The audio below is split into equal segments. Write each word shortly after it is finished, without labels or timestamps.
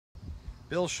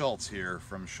Bill Schultz here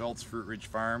from Schultz Fruitridge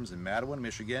Farms in Mattawan,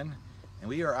 Michigan, and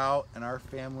we are out in our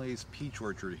family's peach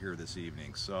orchard here this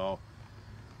evening. So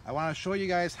I want to show you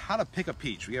guys how to pick a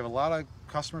peach. We have a lot of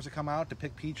customers that come out to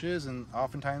pick peaches, and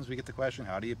oftentimes we get the question,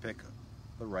 how do you pick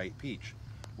the right peach?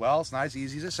 Well, it's not as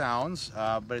easy as it sounds,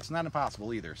 but it's not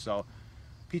impossible either. So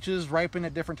peaches ripen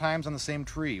at different times on the same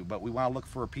tree, but we want to look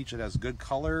for a peach that has good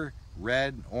color,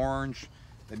 red, orange.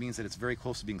 That means that it's very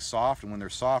close to being soft, and when they're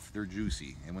soft, they're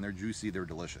juicy, and when they're juicy, they're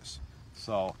delicious.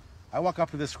 So I walk up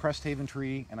to this Cresthaven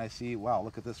tree and I see, wow,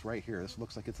 look at this right here. This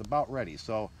looks like it's about ready.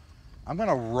 So I'm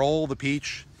gonna roll the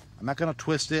peach. I'm not gonna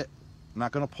twist it. I'm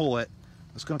not gonna pull it.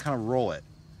 I'm just gonna kind of roll it.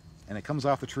 And it comes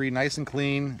off the tree nice and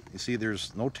clean. You see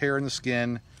there's no tear in the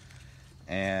skin.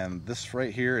 And this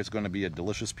right here is gonna be a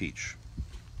delicious peach.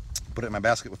 Put it in my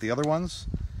basket with the other ones,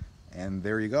 and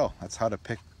there you go. That's how to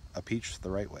pick a peach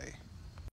the right way.